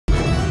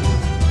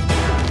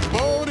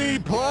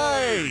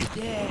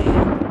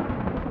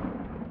Yeah.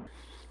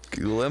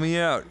 Let me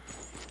out.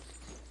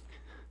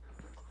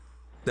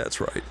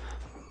 That's right.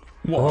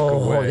 Walk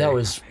away. That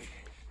was...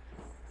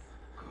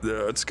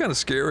 It's kind of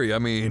scary, I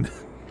mean...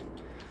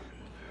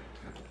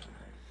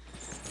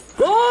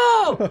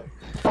 Oh!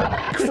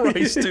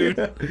 Christ, dude.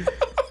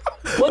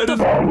 What the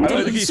f-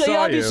 did he say? He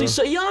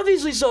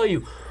obviously saw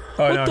you.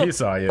 Oh no, he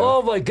saw you.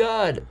 Oh my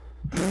god.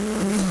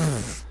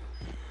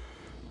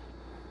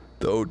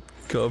 Don't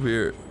come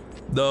here.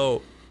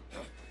 No.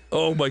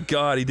 Oh my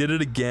god, he did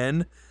it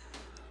again?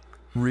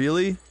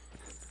 Really?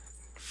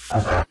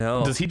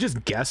 No. Does he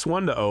just guess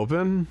one to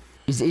open?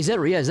 Is that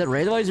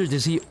randomized, or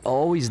does he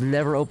always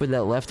never open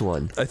that left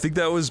one? I think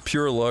that was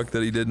pure luck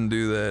that he didn't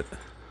do that.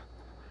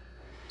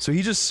 So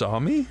he just saw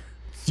me?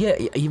 Yeah,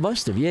 he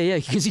must have. Yeah,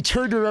 because he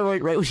turned around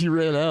right when he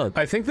ran out.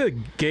 I think the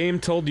game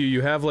told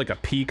you have like a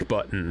peek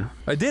button.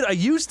 I did. I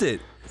used it.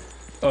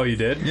 Oh, you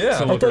did? Yeah.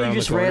 So I thought you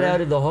just ran out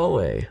in the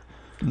hallway.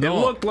 No.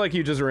 It looked like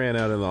you just ran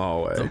out in the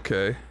hallway.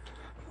 Okay.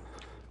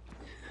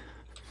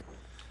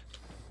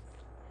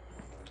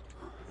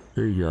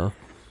 There you go.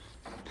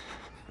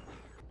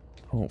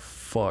 Oh,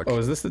 fuck. Oh,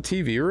 is this the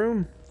TV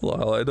room?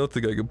 Well, I don't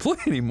think I can play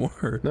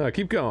anymore. No,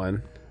 keep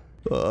going.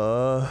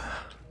 Lyle.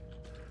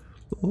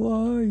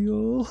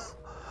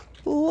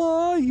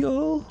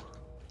 What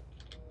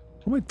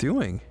am I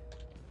doing?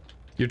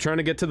 You're trying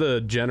to get to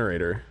the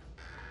generator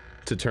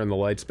to turn the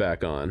lights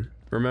back on.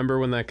 Remember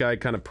when that guy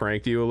kind of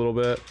pranked you a little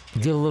bit? He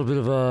did a little bit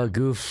of a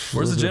goof.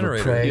 Where's the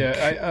generator?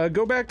 Yeah,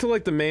 go back to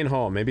like the main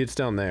hall. Maybe it's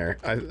down there.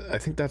 I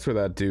think that's where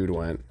that dude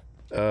went.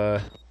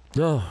 Oh,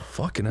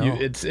 fucking hell.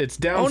 It's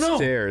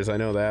downstairs. Oh, no. I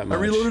know that much.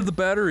 I reloaded the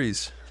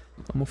batteries.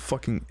 I'm a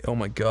fucking... Oh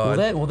my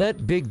god. Will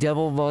that big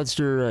devil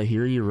monster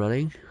hear you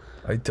running?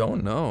 I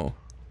don't know.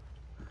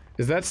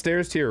 Is that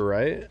stairs to your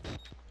right?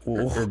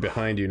 Or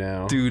behind you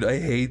now? Dude, I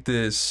hate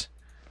this.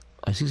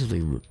 I see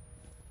something...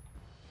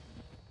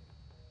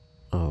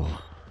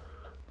 Oh.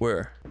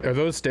 Where? Are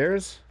those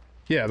stairs?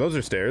 Yeah, those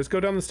are stairs. Go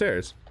down the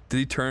stairs. Did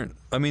he turn?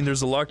 I mean,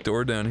 there's a locked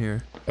door down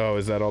here. Oh,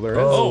 is that all there is?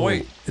 Oh,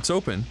 wait. It's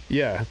open.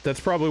 Yeah, that's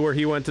probably where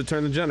he went to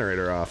turn the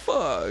generator off.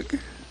 Fuck.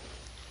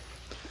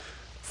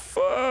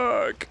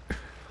 Fuck.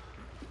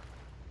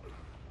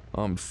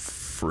 I'm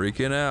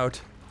freaking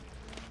out.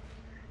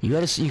 You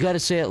gotta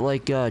say it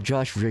like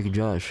Josh from Drake and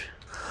Josh.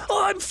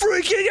 I'm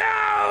freaking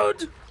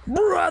out,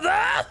 brother.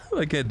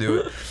 I can't do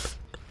it.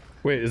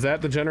 Wait, is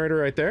that the generator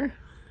right there?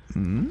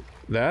 Hmm?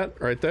 That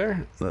right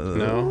there?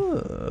 No.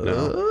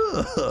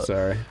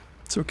 Sorry.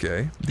 It's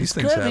okay. These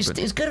things happen.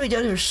 It's gotta be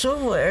down here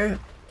somewhere.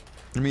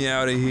 Get me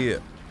out of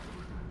here.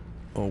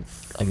 Oh.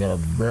 I got a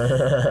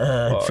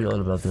bad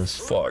feeling about this.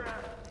 Fuck.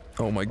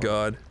 Oh my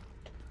god.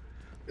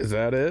 Is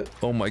that it?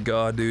 Oh my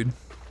god, dude.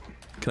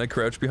 Can I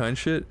crouch behind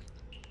shit?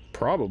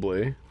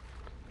 Probably.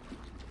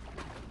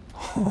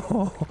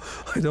 Oh,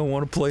 I don't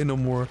want to play no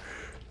more.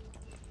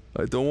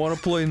 I don't want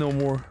to play no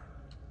more.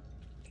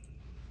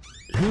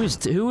 Was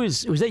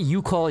that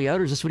you calling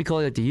out, or is this somebody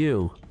calling out to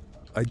you?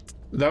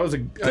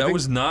 That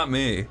was not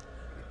me. I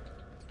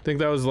think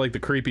that was like the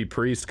creepy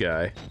priest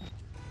guy.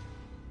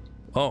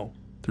 Oh,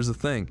 there's a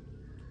thing.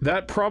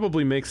 That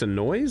probably makes a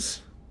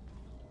noise?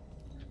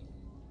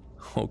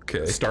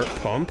 Okay. Start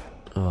pump?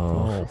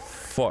 Oh,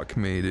 fuck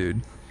me,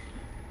 dude.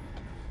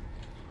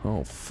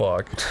 Oh,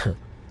 fuck.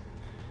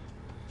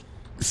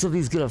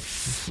 Something's gonna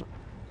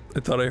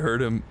I thought I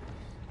heard him.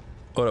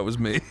 Oh, that was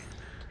me.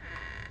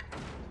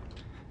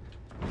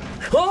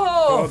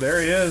 Oh! Oh,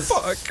 there he is.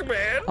 Fuck,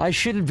 man. I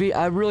shouldn't be.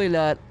 I'm really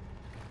not.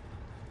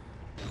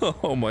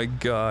 Oh my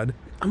god.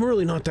 I'm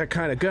really not that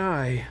kind of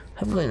guy.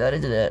 I'm really not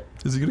into that.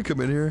 Is he gonna come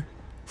in here?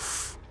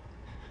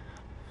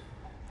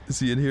 Is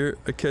he in here?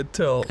 I can't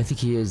tell. I think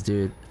he is,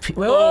 dude.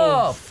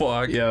 Oh,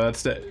 fuck. Yeah,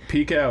 that's that.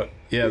 Peek out.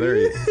 Yeah, there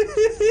he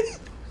is.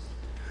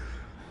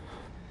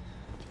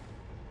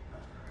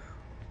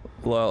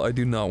 Well, I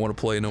do not want to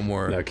play no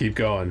more. No, keep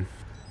going.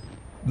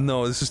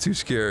 No, this is too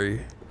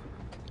scary.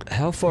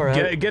 How far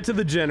out? Get to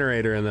the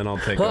generator and then I'll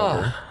take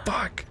over.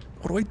 Fuck.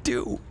 What do I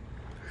do?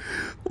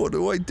 What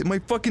do I do? My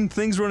fucking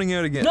thing's running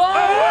out again. No!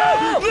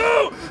 Ah!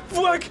 No!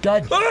 Fuck!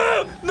 God.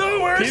 Ah!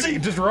 No, where is he?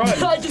 Just run.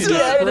 God, just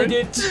get out of it,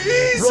 dude.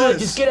 Jesus! Run,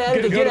 just get out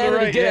of it, get out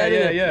of it, get out of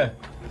it. Yeah.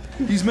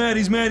 He's mad,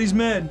 he's mad, he's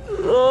mad.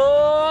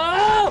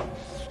 Oh!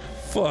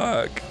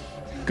 Fuck.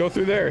 Go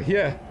through there,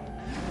 yeah.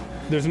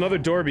 There's another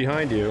door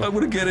behind you. I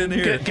wanna get in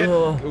here.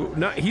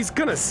 No, he's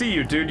gonna see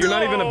you, dude. You're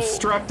not even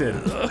obstructed.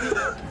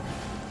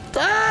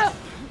 Ah!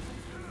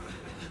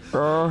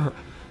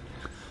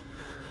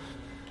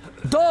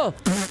 Duh!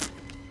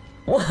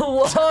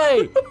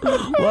 Why?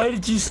 Why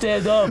did you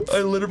stand up?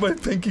 I literally, my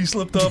pinky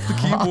slipped off the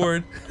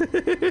keyboard.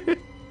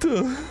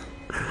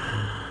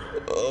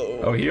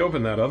 Oh, he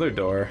opened that other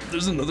door.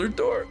 There's another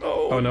door.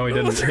 Oh no, he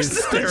didn't.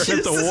 He's staring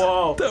at the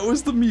wall. That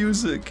was the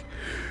music.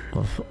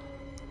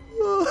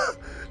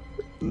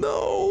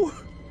 No.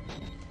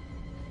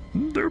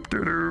 Derp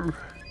derp.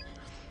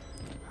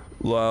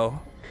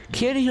 Wow.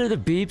 Can't you hear the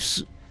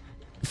beeps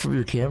from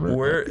your camera?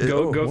 Where?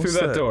 Go through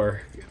that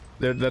door.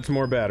 That's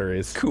more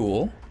batteries.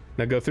 Cool.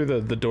 Now go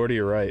through the door to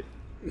your right.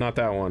 Not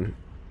that one.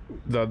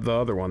 The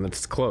other one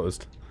that's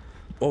closed.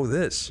 Oh,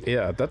 this.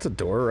 Yeah, that's a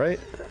door, right?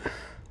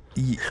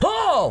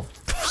 Oh!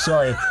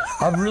 Sorry.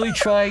 I'm really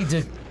trying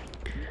to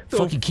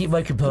fucking keep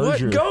my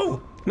composure. What?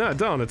 Go! No,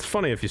 don't. It's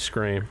funny if you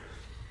scream.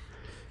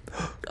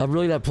 I'm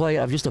really not playing.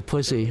 I'm just a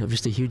pussy. I'm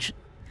just a huge...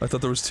 I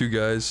thought there was 2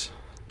 guys.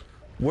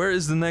 Where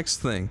is the next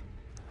thing?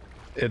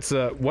 It's,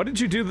 what did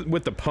you do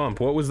with the pump?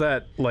 What was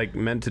that, like,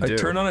 meant to do? I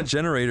turned on a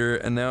generator,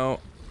 and now...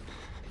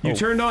 You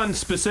turned on,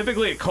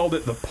 specifically, it called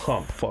it the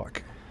pump.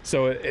 Fuck.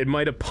 So it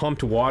might have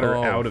pumped water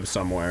out of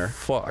somewhere.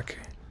 Fuck.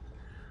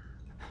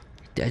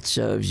 That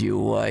serves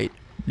you right.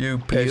 You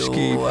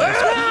pesky.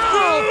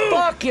 Oh,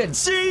 fucking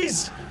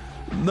jeez!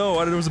 No, I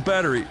didn't. It was a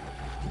battery.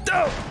 Get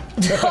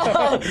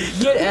out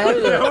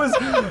of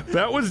there.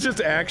 That was just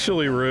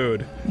actually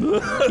rude.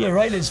 Yeah,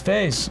 right in his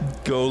face.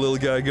 Go, little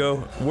guy, go.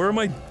 Where am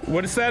I?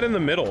 What is that in the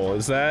middle?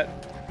 Is that...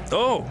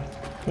 Oh!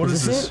 What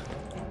is this?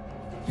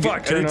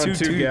 Fuck, Turn on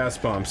two gas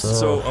pumps.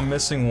 So, I'm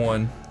missing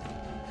one.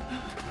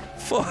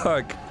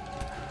 Fuck.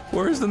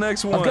 Where's the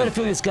next one? I've got a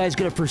feeling this guy's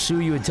gonna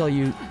pursue you until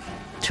you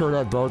turn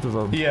on both of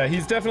them. Yeah,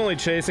 he's definitely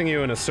chasing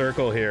you in a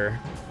circle here.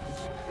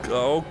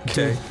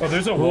 Okay. Oh,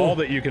 there's a wall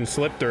that you can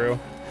slip through.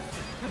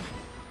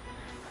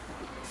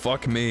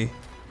 Fuck me.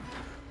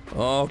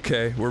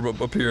 Okay, we're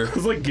up here.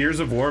 It's like Gears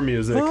of War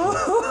music.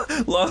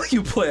 While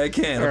you play, I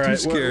can't. I'm too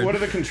scared. What are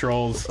the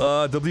controls?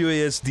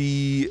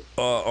 WASD,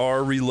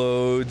 R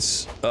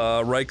reloads,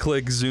 right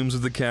click zooms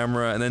with the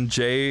camera, and then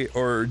J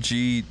or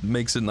G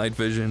makes it night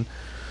vision.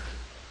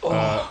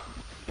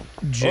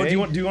 J? Do you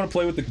want to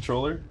play with the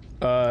controller?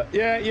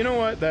 Yeah, you know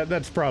what?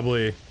 It's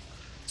probably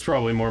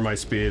more my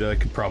speed. I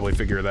could probably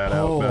figure that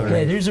out better.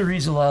 Okay, there's a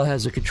reason Lyle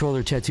has a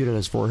controller tattooed on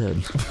his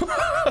forehead.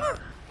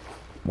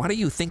 What do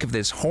you think of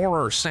this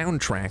horror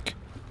soundtrack?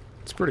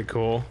 It's pretty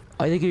cool.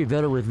 I think it'd be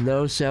better with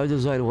no sound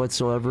design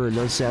whatsoever and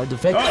no sound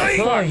effects.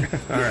 Oh,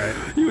 alright.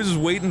 He was just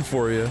waiting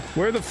for you.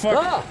 Where the fuck?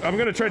 Ah! I'm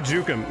gonna try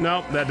juke him.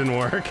 Nope, that didn't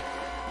work.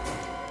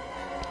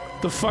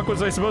 The fuck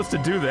was I supposed to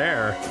do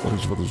there?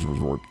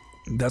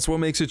 That's what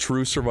makes it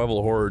true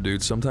survival horror,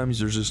 dude. Sometimes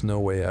there's just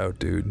no way out,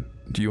 dude.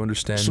 Do you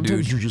understand, dude?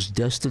 Sometimes you're just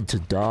destined to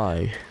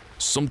die.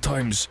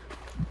 Sometimes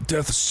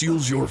death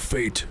seals your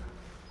fate.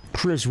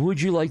 Chris,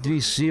 would you like to be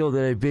sealed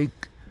in a big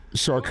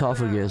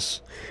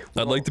sarcophagus?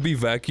 I'd like to be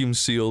vacuum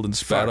sealed and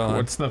spat on.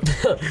 What's the...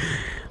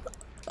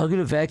 I'm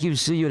gonna vacuum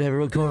seal you and have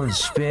everyone come over and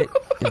spit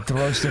and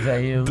throw stuff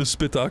at you. The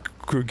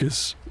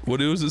spitocragus. What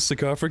is it,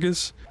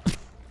 sarcophagus?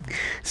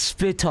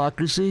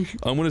 Spitocracy?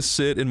 I'm gonna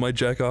sit in my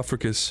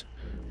jackophragus.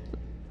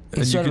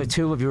 Instead of a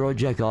tomb of your own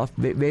jack-off,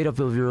 made up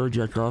of your own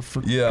jack-off.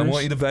 Yeah, I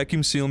want you to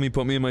vacuum seal me,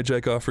 put me in my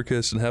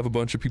jackophragus, and have a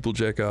bunch of people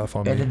jack off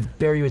on me. And then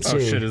bury you at sea. Oh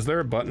shit, is there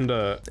a button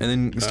to...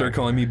 And then start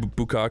calling me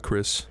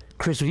Bukakris.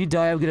 Chris, when you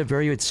die, I'm gonna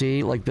bury you at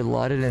sea, like Bin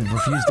Laden, and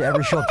refuse to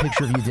ever show a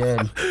picture of you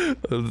dead.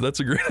 That's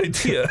a great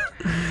idea.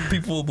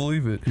 People will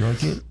believe it. You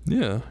like it?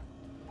 Yeah.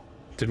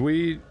 Did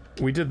we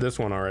did this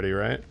one already,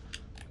 right?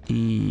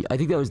 I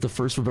think that was the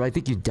first one, but I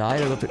think you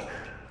died.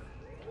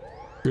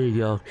 There you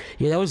go.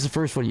 Yeah, that was the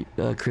first one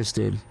Chris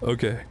did.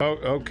 Okay. Oh,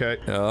 okay.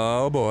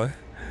 Oh boy.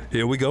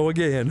 Here we go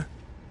again.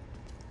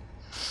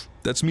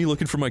 That's me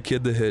looking for my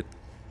kid to hit.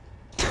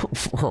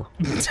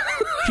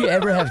 If you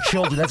ever have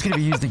children, that's gonna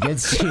be used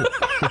against you.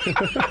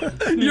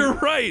 You're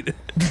right!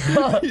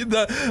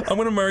 I'm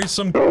gonna marry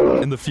some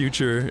in the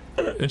future,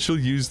 and she'll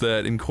use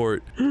that in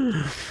court.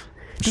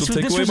 She'll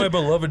take away my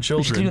beloved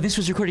children. You know, this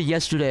was recorded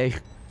yesterday.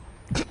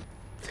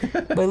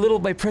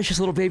 My precious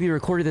little baby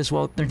recorded this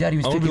while their daddy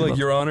was I'm picking gonna be like, them up.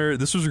 Your Honor,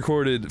 this was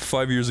recorded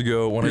 5 years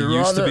ago when I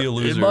used to be a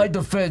loser. In my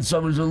defense, I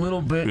was a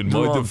little bit In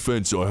my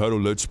defense, I had a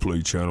Let's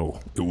Play channel.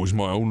 It was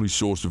my only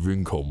source of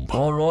income.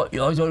 Alright,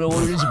 I don't know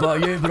what it is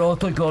about you, but I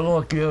think I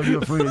like you.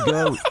 You're free to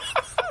go.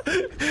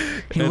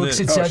 He looks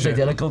and sounds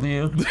identical to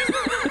you.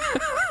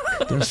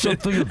 There's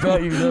something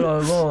about you that I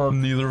love.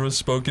 Neither of us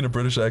spoke in a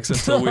British accent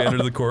until we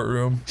entered the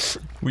courtroom.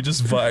 We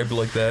just vibed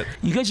like that.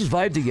 You guys just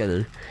vibed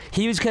together.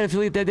 He was kind of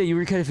feeling it that day, you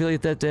were kind of feeling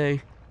it that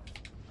day.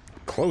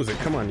 Close it,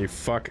 come on, you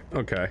fuck.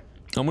 Okay.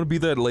 I'm gonna be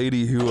that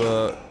lady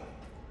who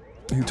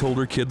told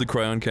her kid to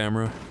cry on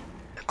camera.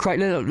 Cry,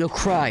 no,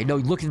 cry. No,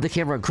 look at the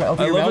camera and cry.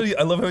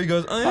 I love how he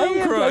goes, I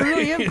am crying. I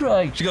really am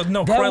crying. She goes,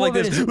 no, cry like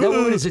this. That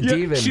woman is a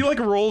demon. She like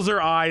rolls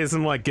her eyes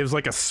and like gives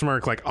like a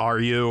smirk like, are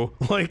you?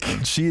 Like,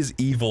 she is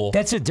evil.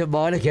 That's a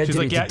demonic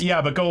entity. She's like,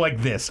 yeah, but go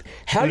like this.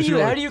 How do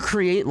you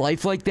create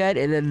life like that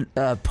and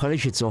then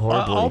punish it so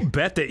horribly? I'll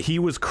bet that he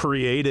was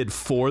created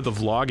for the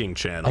vlogging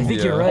channel. I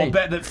think you're right. I'll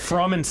bet that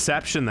from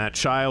inception that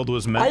child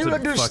was meant to I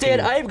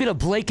understand. I am gonna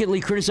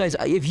blanketly criticize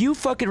if you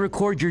fucking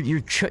record your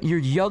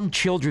young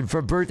children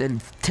from birth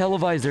and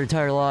televise their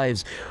entire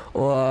lives,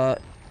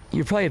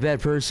 you're probably a bad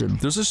person.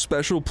 There's a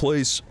special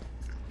place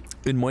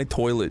in my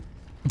toilet.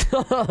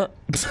 And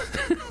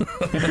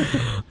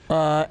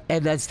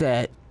that's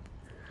that.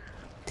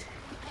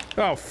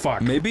 Oh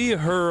fuck. Maybe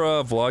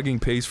her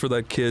vlogging pays for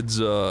that kid's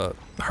heart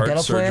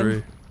Dental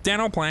surgery. plan?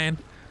 Dental plan.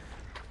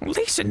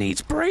 Lisa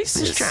needs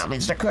braces. This child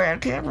needs to cry on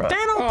camera.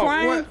 Dental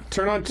plan. What?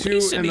 Turn on 2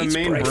 Lisa and the needs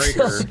main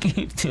braces.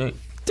 breaker.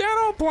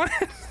 Dental plan.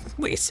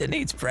 Lisa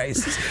needs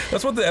braces.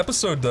 That's what the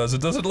episode does.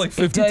 It does it like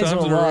 50 It does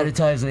times a in a row. lot of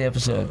times in the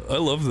episode. I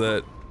love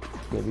that.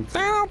 You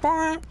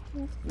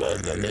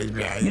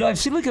know, I've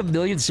seen like a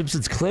million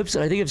Simpsons clips,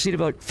 and I think I've seen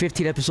about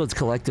 15 episodes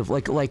collective.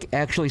 Like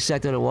actually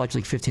sat down and watched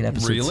like 15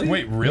 episodes. Really?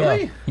 Wait,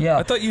 really? Yeah.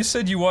 I thought you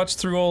said you watched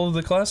through all of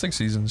the classic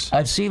seasons.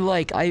 I've seen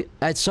like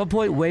at some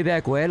point way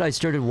back when I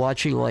started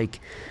watching like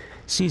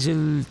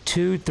season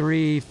 2,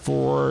 3,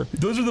 4.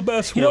 Those are the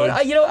best You know, ones.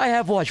 I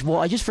have watched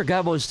more. I just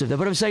forgot most of them.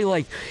 But I'm saying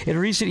like in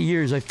recent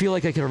years, I feel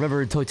like I can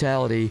remember in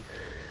totality.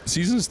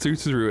 Seasons 2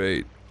 through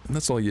 8.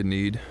 That's all you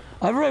need.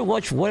 I remember I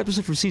watched one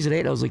episode from season 8,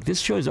 and I was like, this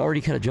show is already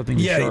kind of jumping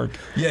the shark.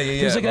 Yeah.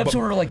 There's like an episode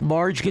where like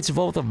Marge gets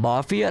involved with the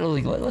mafia, and I'm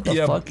like, what the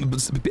fuck?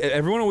 But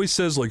everyone always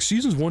says like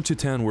seasons 1 to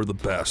 10 were the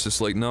best. It's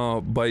like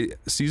no, by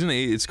season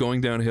 8 it's going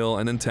downhill,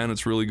 and then 10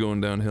 it's really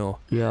going downhill.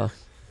 Yeah.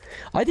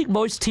 I think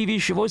most TV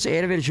shows, most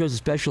animated shows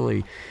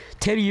especially,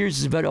 10 years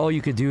is about all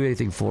you can do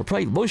anything for.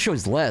 Probably most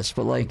shows less,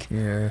 but like...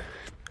 Yeah.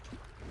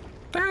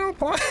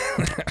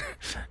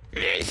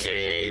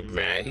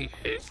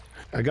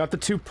 I got the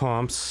 2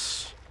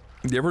 pumps.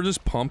 You ever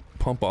just pump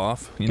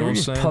off? You know what I'm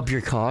just saying? pump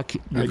your cock.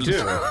 I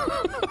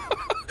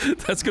do.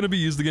 That's gonna be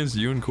used against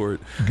you in court.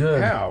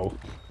 Good. How?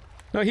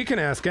 No, he can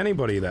ask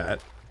anybody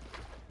that.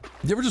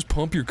 You ever just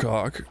pump your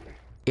cock?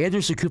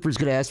 Anderson Cooper's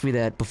gonna ask me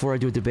that before I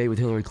do a debate with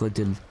Hillary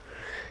Clinton.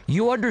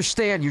 You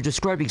understand you're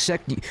describing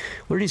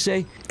what did he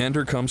say? And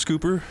her cum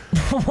scooper?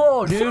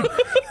 Whoa, dude.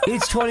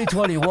 It's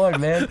 2021,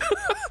 man.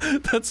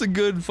 That's a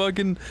good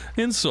fucking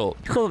insult.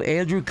 You call him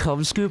Andrew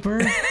Cum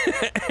Scooper?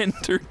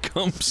 Enter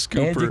cum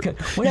scooper.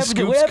 What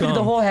happened to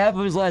the whole half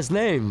of his last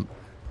name?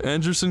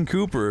 Anderson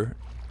Cooper.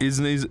 He's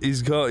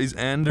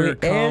Ander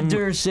cum.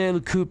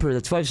 Anderson Cooper.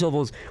 That's 5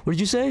 syllables. What did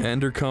you say?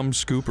 Ander cum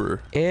scooper.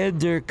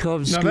 Ander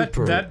Cum No,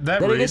 Scooper.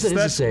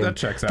 that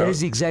checks out. That is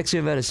the exact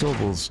same amount of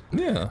syllables.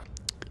 Yeah.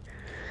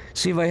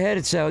 See, in my head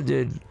it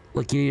sounded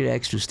like you needed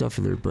extra stuff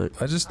in there, but...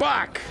 I just...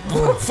 Fuck!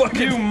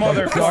 Fucking You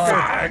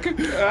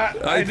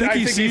motherfucker! I think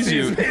he sees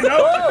you. me.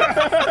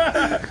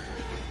 No.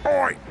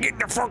 Oi, get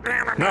the fuck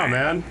out of No,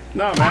 man.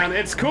 No, man.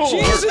 It's cool.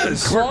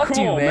 Jesus! We're Clocked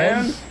cool, you,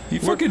 man. He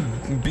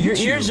fucking beat Your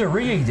you. ears are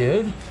ringing,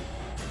 dude.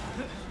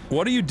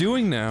 What are you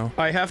doing now?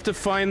 I have to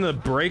find the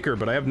breaker,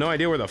 but I have no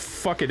idea where the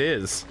fuck it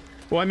is.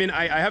 Well, I mean,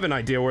 I have an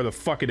idea where the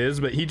fuck it is,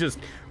 but he just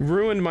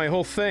ruined my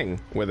whole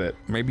thing with it.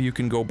 Maybe you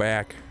can go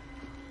back.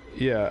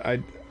 Yeah,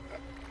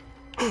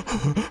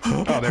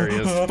 Oh, there he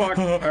is. Fuck.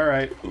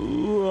 Alright.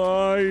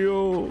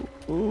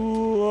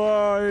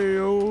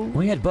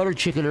 We had butter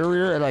chicken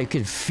earlier, and I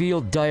could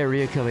feel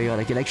diarrhea coming on.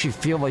 I could actually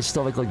feel my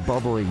stomach, like,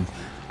 bubbling.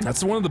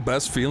 That's one of the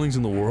best feelings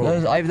in the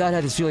world. I've not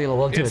had this feeling in a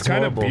long time. It's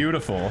kind of horrible.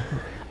 beautiful.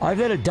 I've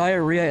had a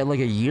diarrhea in, like,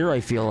 a year, I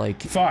feel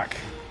like. Fuck.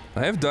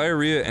 I have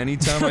diarrhea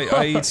anytime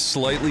I eat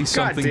slightly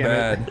something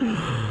damn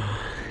bad.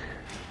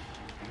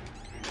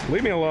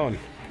 Leave me alone.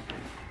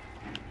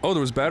 Oh, there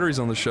was batteries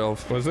on the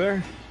shelf. Was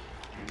there?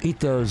 Eat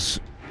those.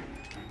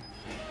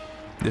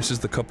 This is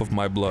the cup of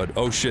my blood.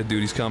 Oh shit,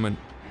 dude, he's coming.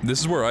 This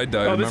is where I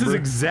died, Oh, this remember? is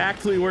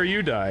exactly where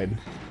you died.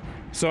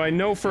 So I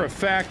know for a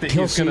fact that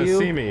He'll he's gonna see you.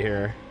 see me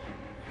here.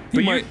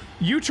 But might-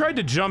 you tried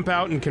to jump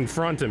out and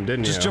confront him,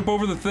 didn't you? Just jump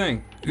over the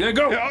thing. Yeah,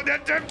 go!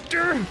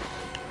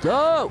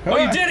 No! Oh,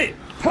 you did it!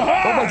 Oh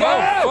my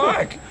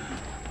god! Fuck!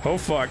 Oh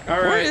fuck.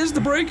 Alright. Where is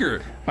the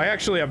breaker? I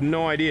actually have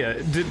no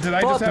idea. Did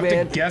I Fuck, just have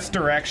man. to guess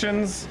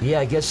directions? Yeah,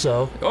 I guess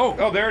so. Oh!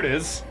 Oh, there it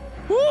is.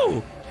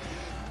 Woo!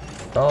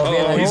 Oh,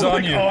 man, I he's hope,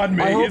 on you. On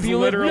me. I hope He's you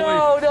literally.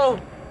 No!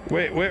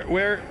 Wait,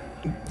 where?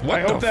 What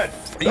I hope the that.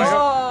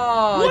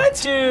 Oh, What?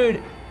 dude!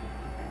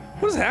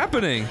 What is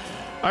happening?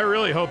 I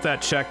really hope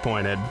that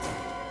checkpointed.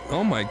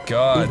 Oh my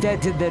god. If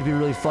that did, that'd be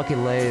really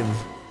fucking lame.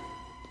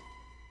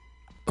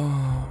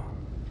 I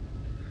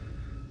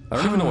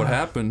don't even know what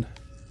happened.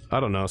 I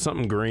don't know.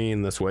 Something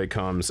green this way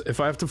comes. If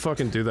I have to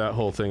fucking do that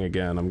whole thing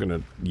again, I'm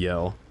gonna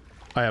yell.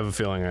 I have a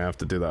feeling I have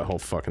to do that whole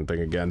fucking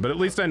thing again. But at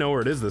least I know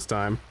where it is this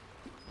time.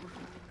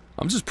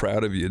 I'm just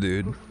proud of you,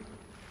 dude.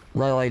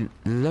 Well, I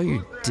know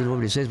you didn't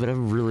want me to say this, but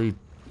I'm really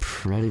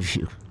proud of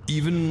you.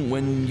 Even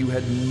when you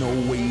had no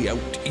way out,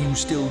 you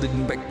still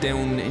didn't back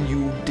down and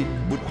you did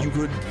what you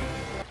could.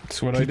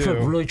 That's what Can I you put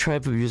do. really try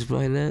to put music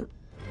behind that?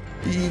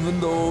 Even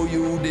though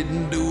you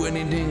didn't do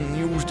anything,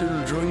 you still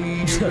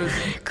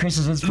tried.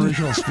 Chris's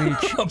inspirational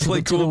speech. I'll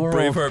play to the cool world.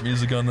 Braveheart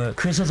music on that.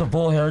 Chris has a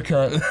bowl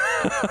haircut.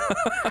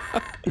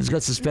 He's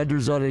got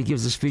suspenders on and he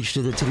gives a speech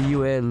to the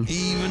UN.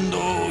 Even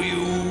though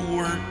you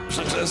weren't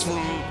successful.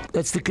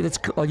 That's on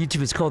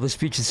YouTube. It's called "The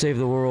Speech to Save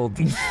the World."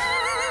 In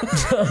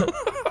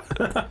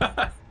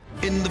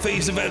the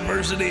face of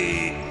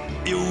adversity,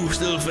 you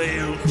still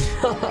fail.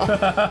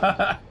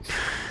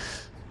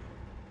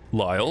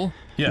 Lyle?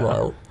 Yeah.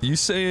 Wow. You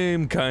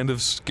seem kind of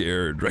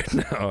scared right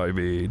now, I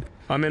mean.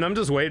 I mean, I'm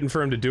just waiting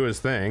for him to do his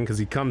thing, because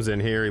he comes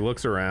in here, he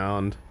looks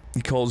around.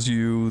 He calls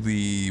you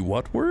the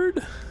what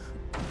word?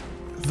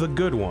 The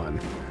good one.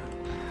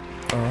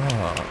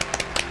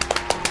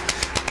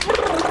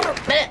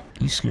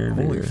 You scared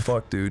me. Holy there.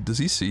 fuck, dude. Does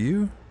he see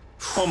you?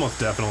 Almost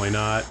definitely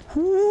not.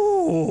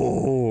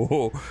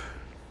 Ooh.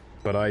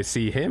 But I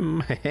see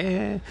him.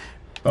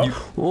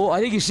 Oh, I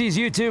think he sees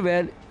you too,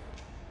 man.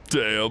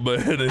 Damn,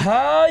 man.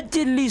 How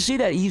didn't he see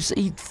that? He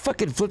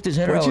fucking flipped his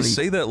head around. Why'd you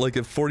say that like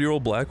a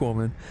 40-year-old black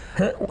woman?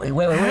 Huh? Wait.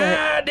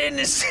 How didn't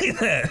you say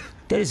that?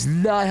 That is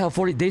not how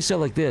 40. They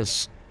sound like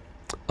this.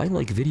 I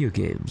like video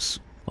games.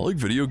 I like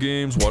video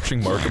games,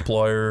 watching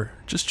Markiplier,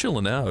 just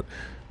chilling out.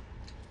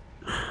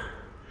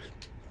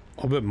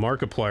 I'll bet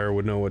Markiplier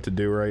would know what to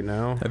do right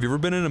now. Have you ever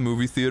been in a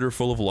movie theater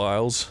full of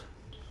Lyles?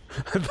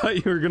 I thought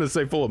you were gonna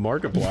say full of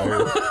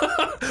Markiplier.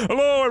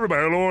 Hello,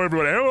 everybody. Hello,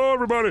 everybody. Hello,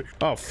 everybody.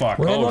 Oh, fuck.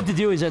 What I'd love to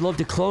do is I'd love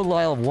to clone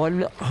Lyle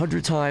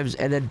 100 times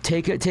and then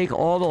take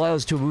all the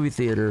Lyles to a movie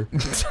theater.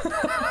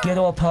 Get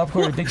all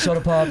popcorn and big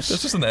soda pops.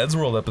 That's just an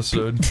Eddsworld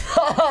episode.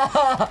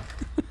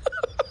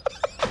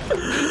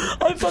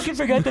 I fucking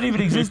forgot that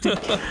even existed.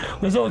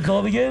 What's that one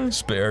called again?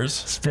 Spares.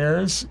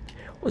 Spares?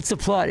 What's the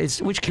plot?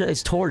 It's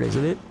Torn,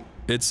 isn't it?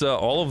 It's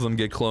all of them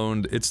get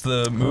cloned. It's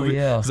the movie.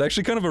 Oh, yeah. It's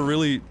actually kind of a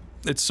really.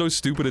 It's so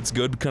stupid. It's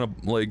good kind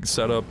of like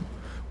setup.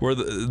 Where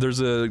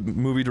there's a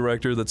movie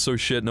director that's so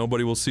shit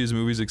nobody will see his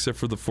movies except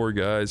for the 4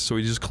 guys, so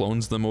he just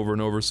clones them over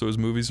and over so his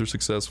movies are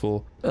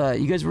successful.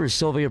 You guys remember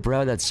Sylvia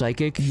Browne, that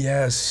psychic?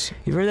 Yes.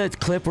 You remember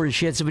that clip where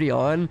she had somebody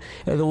on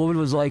and the woman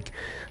was like,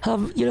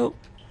 you know,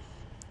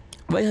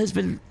 my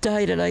husband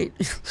died and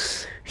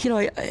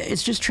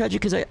it's just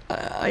tragic because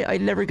I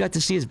never got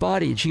to see his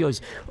body. And she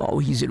goes, oh,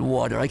 he's in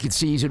water. I can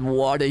see he's in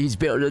water. He's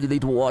buried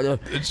underneath water.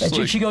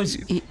 And she goes,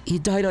 he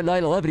died on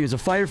 9/11. He was a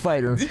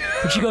firefighter.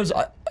 And she goes,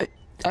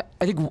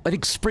 I think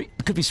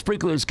it could be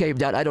sprinklers came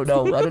down. I don't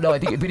know. I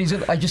think, but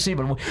I just see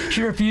him.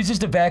 She refuses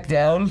to back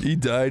down. He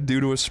died due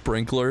to a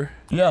sprinkler.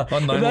 Yeah.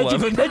 On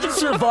 9/11. Imagine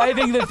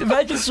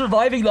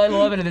surviving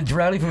 9/11 and then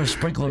drowning from a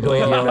sprinkler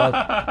going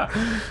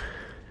on.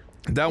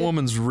 That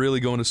woman's really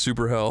going to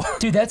super hell.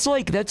 Dude, that's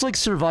like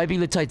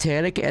surviving the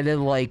Titanic and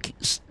then like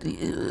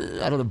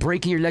I don't know,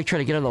 breaking your neck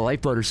trying to get on the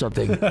lifeboat or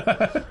something.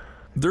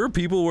 There are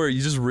people where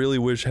you just really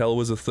wish hell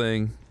was a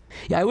thing.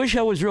 Yeah, I wish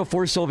hell was real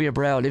for Sylvia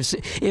Browne.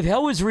 If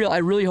hell was real, I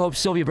really hope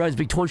Sylvia Browne is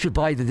being tortured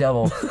by the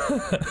devil.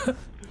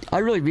 I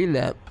really mean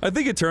that. I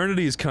think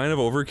eternity is kind of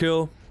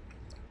overkill.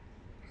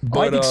 But,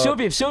 I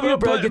think Sylvia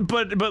Browne,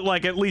 but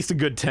like at least a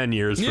good 10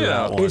 years for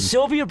that one. If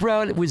Sylvia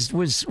Browne was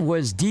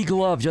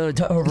degloved on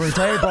her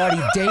entire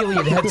body daily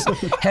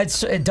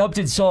and dumped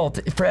in salt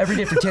for every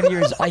day for 10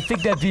 years, I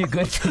think that'd be a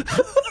good.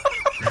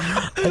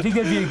 I think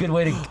that'd be a good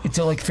way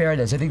to like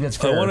fairness. I think that's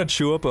fair. I want to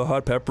chew up a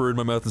hot pepper in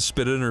my mouth and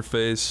spit it in her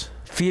face.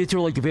 Feed it to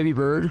her like a baby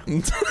bird.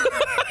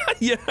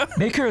 Yeah.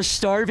 Make her a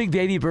starving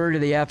baby bird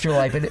in the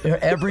afterlife, and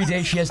every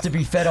day she has to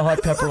be fed a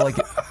hot pepper like.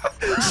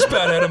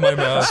 Spat out of my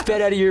mouth.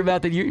 Spat out of your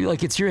mouth, and you're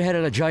like it's your head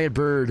on a giant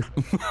bird.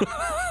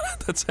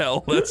 That's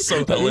hell. That's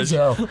so that hellish. Is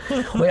hell.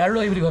 Wait, I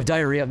really even have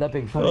diarrhea. I'm not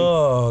being funny.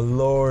 Oh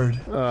Lord.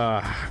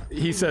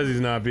 He says he's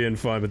not being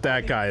fun, but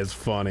that guy is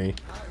funny.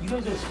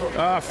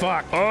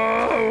 Fuck.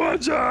 Oh,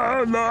 watch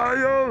out,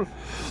 Lyle!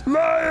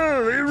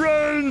 Lyle! He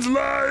runs,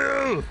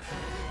 Lyle!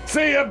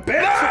 See ya,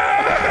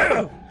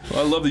 bitch!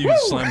 I love that you can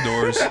slam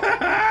doors.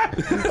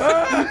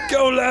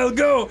 Go, Lyle,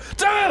 go!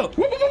 Lyle!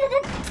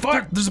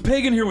 Fuck! There's a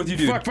pig in here with you,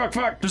 dude.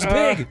 Fuck! There's a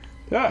pig!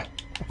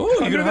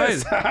 Oh, you can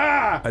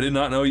hide. I did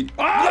not know you.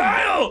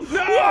 Lyle! No!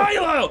 Why,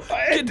 Lyle?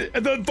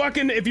 The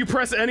fucking, if you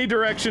press any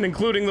direction,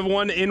 including the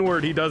one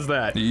inward, he does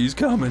that. He's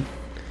coming.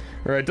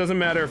 Alright, doesn't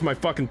matter if my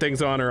fucking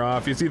thing's on or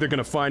off. He's either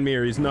gonna find me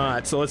or he's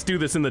not. So let's do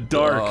this in the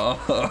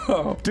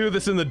dark. Do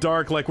this in the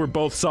dark like we're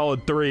both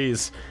solid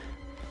 3s.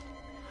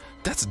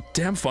 That's a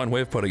damn fun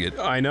way of putting it.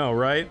 I know,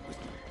 right?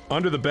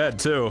 Under the bed,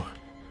 too.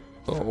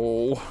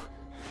 Oh.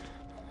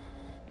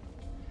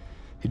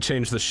 He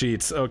changed the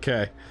sheets.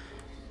 Okay.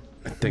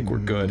 I think we're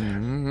good.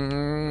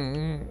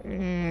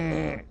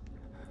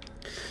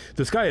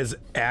 This guy is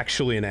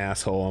actually an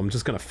asshole. I'm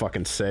just gonna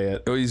fucking say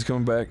it. Oh, he's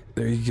coming back.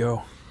 There you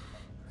go.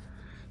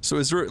 So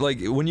is there, like,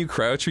 when you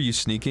crouch, are you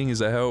sneaking? Is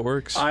that how it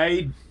works?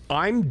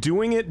 I'm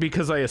doing it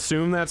because I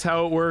assume that's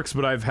how it works,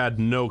 but I've had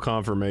no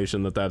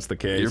confirmation that that's the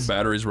case. Your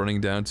battery's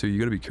running down, too. You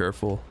gotta be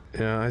careful.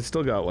 Yeah, I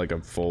still got, like, a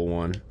full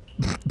one.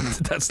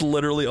 That's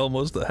literally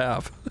almost a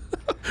half.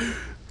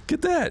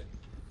 Get that.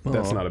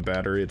 That's not a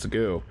battery, it's a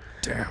goo.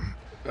 Damn.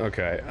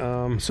 Okay,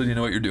 So do you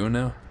know what you're doing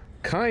now?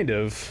 kind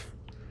of.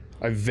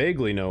 I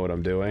vaguely know what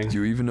I'm doing. Do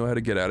you even know how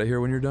to get out of here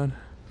when you're done?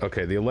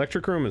 Okay, the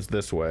electric room is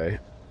this way.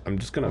 I'm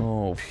just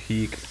gonna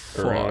peek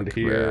around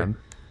here. Man.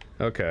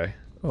 Okay.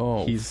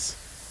 Oh, He's...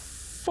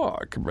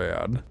 fuck,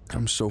 man.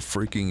 I'm so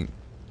freaking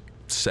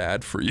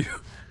sad for you.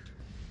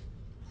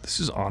 This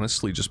is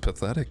honestly just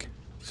pathetic.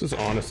 This is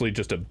honestly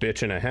just a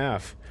bitch and a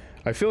half.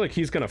 I feel like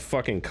he's gonna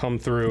fucking come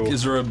through.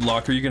 Is there a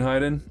locker you can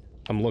hide in?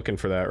 I'm looking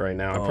for that right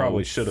now. I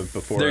probably should have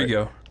before. There you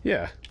go.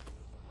 Yeah.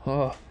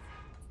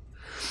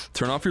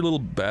 Turn off your little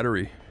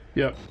battery.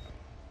 Yep.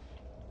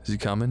 Is he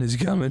coming? Is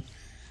he coming?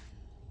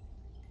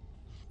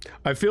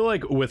 I feel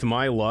like with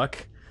my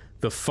luck,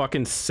 the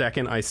fucking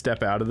second I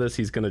step out of this,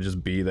 he's gonna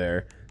just be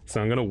there.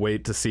 So I'm gonna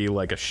wait to see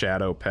like a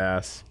shadow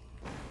pass.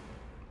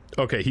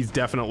 Okay, he's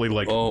definitely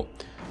like... Oh.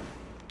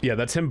 Yeah,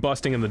 that's him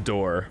busting in the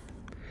door.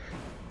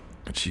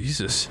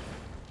 Jesus.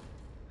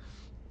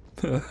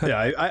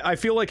 Yeah, I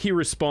feel like he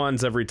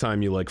responds every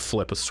time you like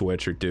flip a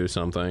switch or do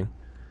something.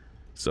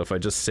 So if I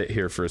just sit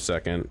here for a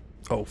second.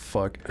 Oh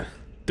fuck.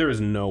 There is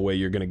no way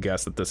you're gonna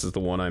guess that this is the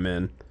one I'm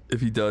in.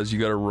 If he does, you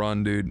gotta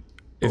run, dude.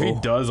 If he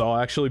does, I'll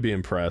actually be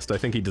impressed. I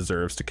think he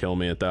deserves to kill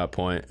me at that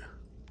point.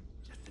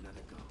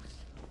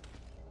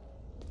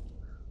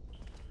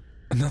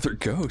 Another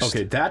ghost.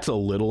 Okay, that's a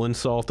little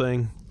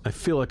insulting. I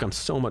feel like I'm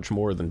so much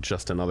more than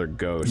just another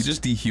ghost. He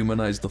just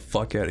dehumanized the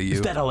fuck out of you.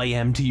 Is that all I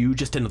am to you?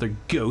 Just another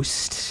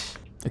ghost?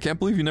 I can't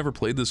believe you never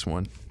played this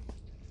one.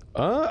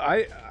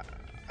 I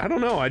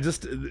don't know. I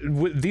just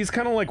these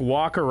kind of like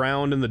walk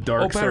around in the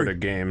dark sort of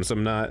games.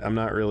 I'm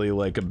not really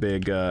like a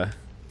big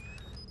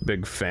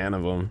fan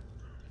of them.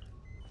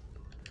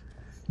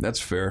 That's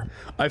fair.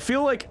 I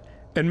feel like,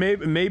 and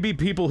maybe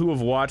people who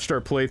have watched our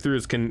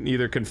playthroughs can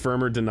either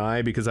confirm or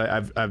deny, because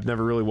I've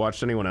never really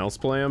watched anyone else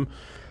play them.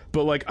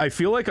 But like, I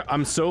feel like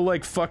I'm so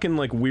like fucking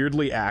like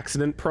weirdly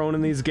accident prone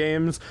in these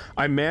games.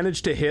 I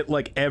managed to hit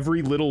like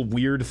every little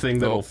weird thing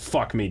that'll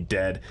fuck me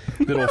dead.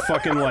 That'll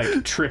fucking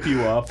like trip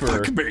you up or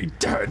fuck me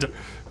dead.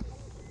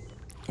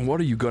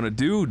 What are you gonna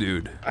do,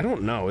 dude? I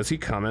don't know. Is he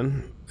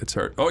coming? It's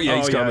hard. Oh yeah,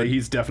 he's coming. Yeah,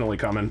 he's definitely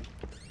coming.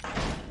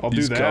 I'll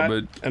do that,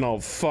 coming. And I'll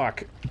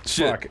fuck.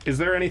 Shit. Fuck. Is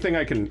there anything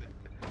I can?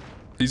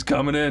 He's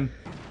coming in.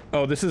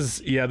 Oh, this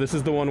is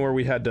the one where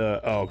we had to.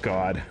 Oh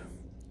god.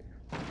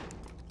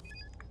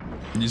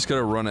 You just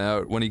gotta run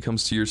out when he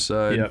comes to your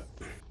side. Yep.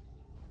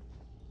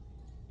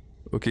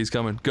 Okay, he's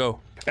coming. Go.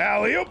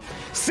 Alley-oop!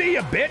 See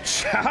ya,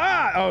 bitch!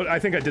 Haha! Oh, I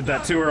think I did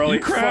that too early.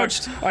 You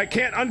crouched. Fuck. I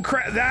can't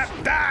uncrouch that.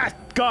 Ah!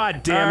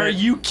 God damn it! Are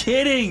you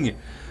kidding?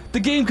 The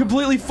game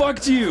completely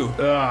fucked you.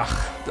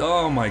 Ugh.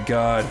 Oh my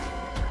god.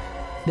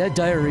 That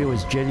diarrhea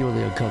was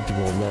genuinely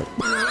uncomfortable.